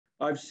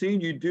I've seen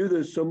you do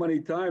this so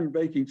many times,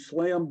 making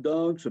slam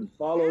dunks and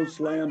follow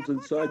slams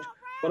and such,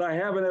 but I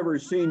haven't ever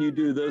seen you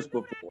do this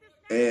before.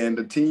 And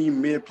the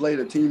team mid-play,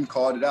 the team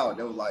called it out.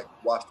 They was like,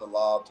 watch the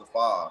lob to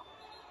five.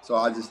 So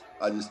I just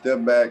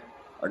stepped back.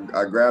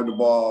 I grabbed the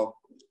ball.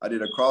 I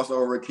did a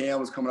crossover. Cam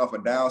was coming off a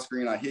down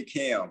screen. I hit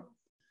Cam.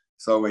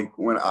 So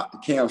when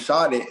Cam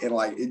shot it, and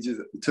like it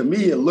just, to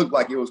me, it looked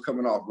like it was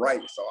coming off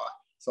right.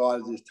 So I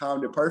just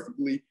timed it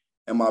perfectly.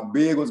 And my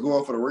big was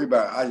going for the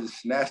rebound. I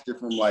just snatched it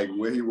from like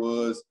where he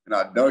was, and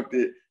I dunked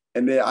it.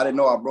 And then I didn't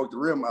know I broke the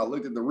rim. I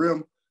looked at the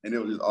rim, and it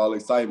was just all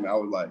excitement. I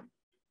was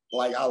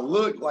like I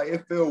looked like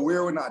it felt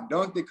weird when I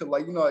dunked it, cause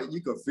like you know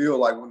you could feel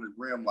like when the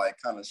rim like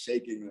kind of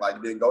shaking, like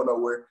it didn't go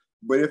nowhere.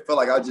 But it felt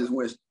like I just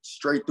went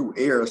straight through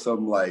air or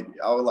something. Like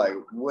I was like,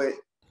 what?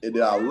 And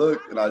then I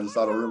looked, and I just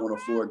saw the rim on the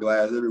floor,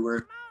 glass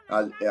everywhere.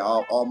 And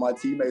all my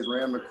teammates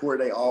ran the court.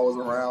 They all was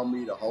around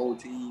me, the whole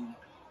team,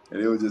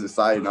 and it was just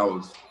exciting. I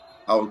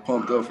was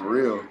pumped up for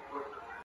real.